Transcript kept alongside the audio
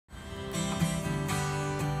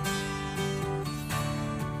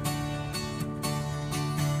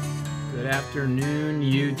afternoon,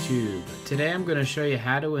 YouTube. Today I'm going to show you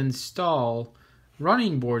how to install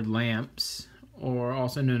running board lamps, or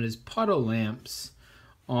also known as puddle lamps,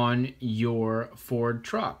 on your Ford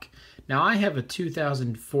truck. Now I have a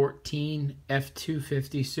 2014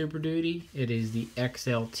 F-250 Super Duty. It is the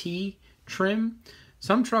XLT trim.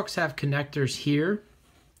 Some trucks have connectors here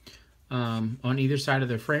on either side of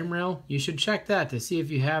the frame rail. You should check that to see if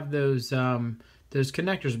you have those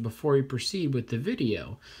connectors before you proceed with the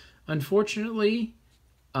video. Unfortunately,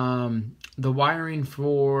 the wiring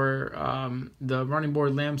for the running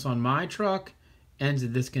board lamps on my truck ends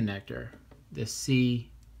at this connector, this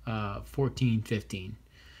C1415.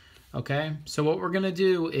 Okay, so what we're going to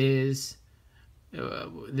do is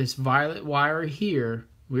this violet wire here,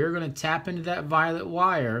 we're going to tap into that violet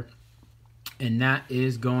wire, and that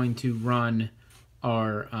is going to run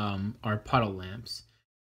our puddle lamps.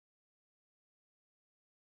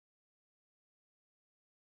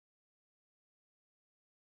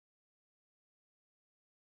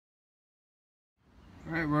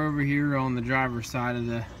 Alright, we're over here on the driver's side of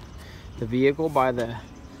the vehicle by the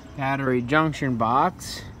battery junction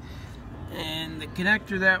box. And the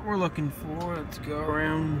connector that we're looking for, let's go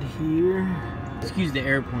around here, excuse the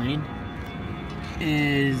airplane,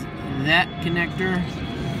 is that connector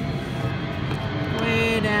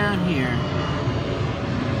way down here.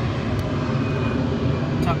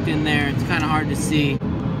 Tucked in there, it's kind of hard to see.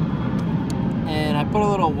 And I put a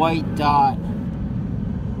little white dot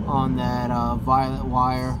on that violet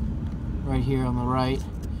wire right here on the right.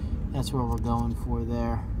 That's where we're going for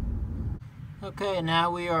there. Okay,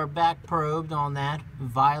 now we are back probed on that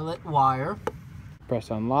violet wire. Press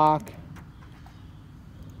unlock.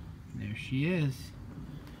 There she is.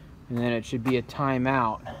 And then it should be a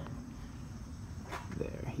timeout.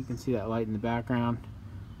 There, you can see that light in the background.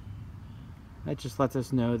 That just lets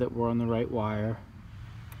us know that we're on the right wire.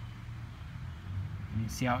 You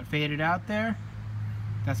see how it faded out there?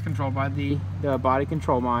 That's controlled by the body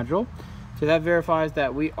control module. So that verifies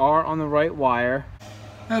that we are on the right wire.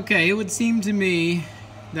 Okay, it would seem to me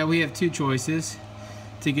that we have two choices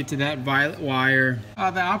to get to that violet wire.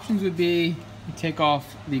 The options would be you take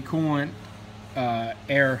off the coolant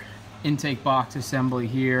air intake box assembly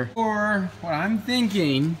here. Or what I'm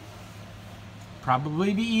thinking,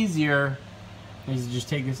 probably be easier, is to just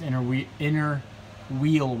take this inner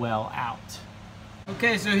wheel well out.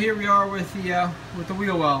 Okay, so here we are with the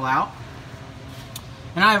wheel well out,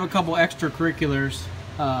 and I have a couple extracurriculars,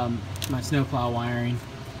 my snowplow wiring,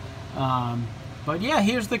 but yeah,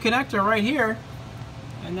 here's the connector right here,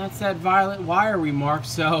 and that's that violet wire we marked.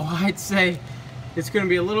 So I'd say it's going to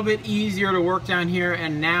be a little bit easier to work down here,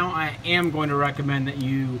 and now I am going to recommend that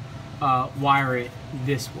you wire it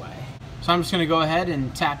this way. So I'm just going to go ahead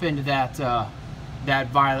and tap into that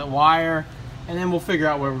violet wire, and then we'll figure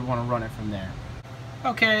out where we want to run it from there.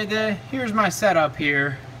 Okay, here's my setup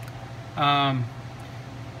here. I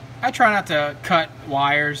try not to cut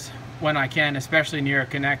wires when I can, especially near a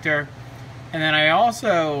connector. And then I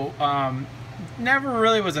also never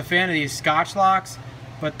really was a fan of these Scotch locks,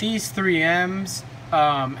 but these 3Ms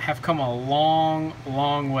have come a long,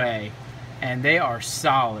 long way, and they are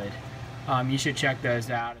solid. You should check those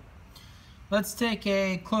out. Let's take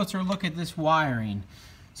a closer look at this wiring.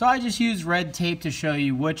 So I just used red tape to show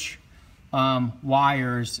you which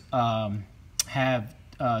wires have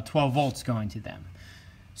 12 volts going to them.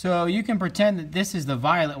 So you can pretend that this is the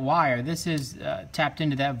violet wire. This is tapped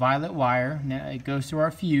into that violet wire. Now it goes to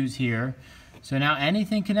our fuse here. So now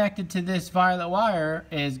anything connected to this violet wire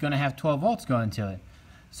is going to have 12 volts going to it.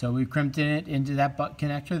 So we crimped it into that butt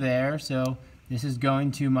connector there. So this is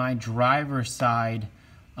going to my driver's side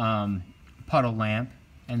puddle lamp,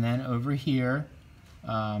 and then over here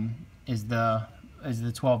is the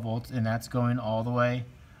 12 volts, and that's going all the way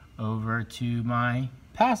over to my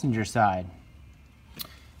passenger side.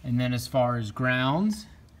 And then as far as grounds,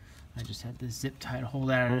 I just had this zip tie to hold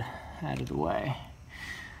out of the way.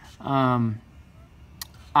 All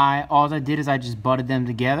I did is I just butted them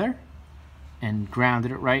together and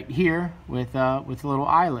grounded it right here with a little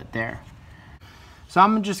eyelet there. So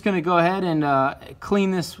I'm just going to go ahead and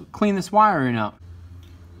clean this wiring up.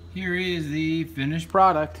 Here is the finished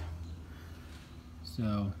product.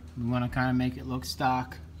 So we want to kind of make it look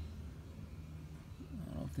stock. I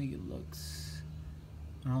don't think it looks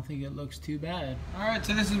too bad. Alright,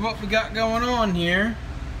 so this is what we got going on here.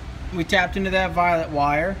 We tapped into that violet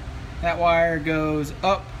wire. That wire goes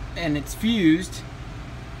up and it's fused.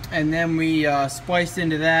 And then we spliced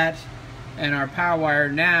into that, and our power wire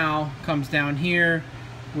now comes down here,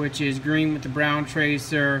 which is green with the brown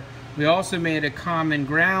tracer. We also made a common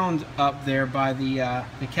ground up there by the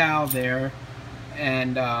cow there.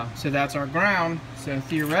 And so that's our ground. So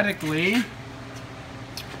theoretically,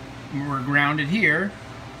 we're grounded here,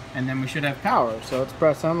 and then we should have power. So let's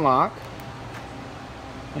press unlock,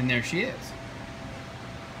 and there she is.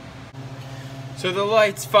 So the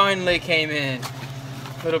lights finally came in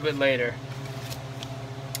a little bit later.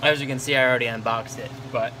 As you can see, I already unboxed it,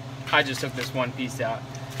 but I just took this one piece out.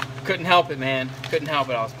 Couldn't help it, man. Couldn't help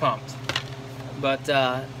it. I was pumped. But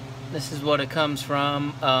this is what it comes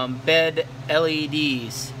from. Bed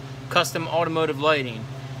LEDs, custom automotive lighting.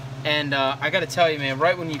 And I gotta tell you, man,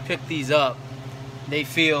 right when you pick these up, they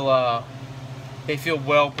feel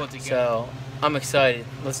well put together. So I'm excited.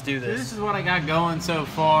 Let's do this. So this is what I got going so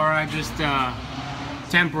far. I just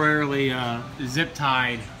temporarily zip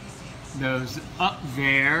tied those up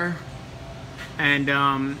there,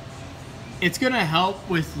 and it's gonna help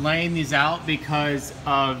with laying these out because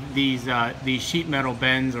of these sheet metal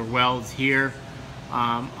bends or welds here.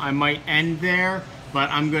 I might end there,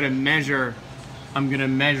 but I'm gonna measure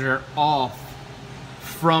off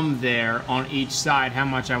from there on each side how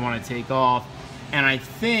much I want to take off, and I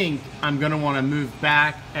think I'm gonna want to move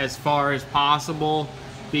back as far as possible,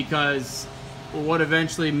 because what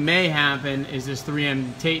eventually may happen is this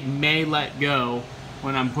 3M tape may let go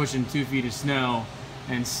when I'm pushing 2 feet of snow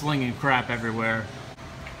and slinging crap everywhere.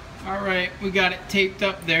 All right, we got it taped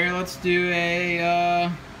up there. Let's do a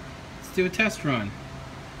test run.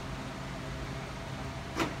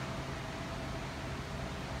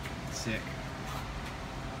 Sick.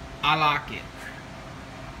 I like it.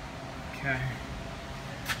 Okay.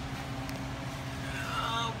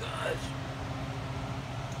 Oh gosh.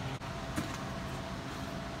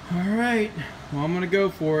 All right, well, I'm gonna go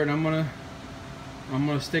for it. I'm gonna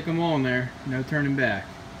stick them all in there. No turning back.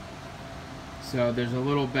 So there's a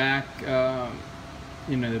little back,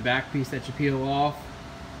 you know, the back piece that you peel off,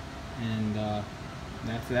 and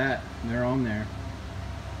that's that. They're on there.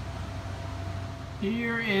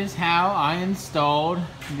 Here is how I installed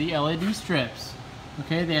the LED strips.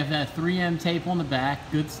 Okay, they have that 3M tape on the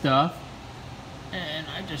back. Good stuff. And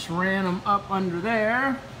I just ran them up under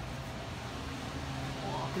there.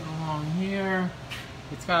 Walking along here.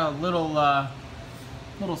 It's got a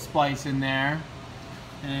little splice in there,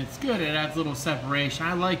 and it's good. It adds a little separation.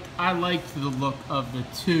 I liked the look of the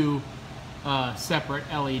two separate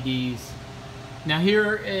LEDs. Now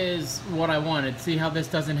here is what I wanted. See how this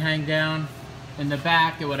doesn't hang down? In the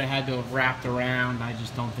back, it would have had to have wrapped around. I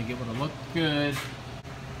just don't think it would have looked good.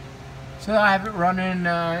 So I have it running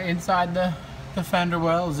inside the fender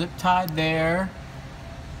well, zip tied there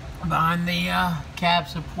behind the cab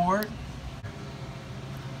support.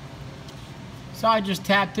 So I just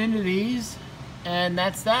tapped into these, and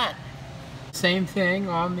that's that. Same thing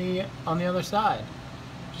on the other side.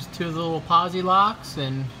 Just two little posi locks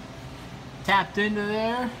and tapped into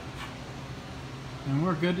there, and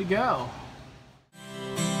we're good to go.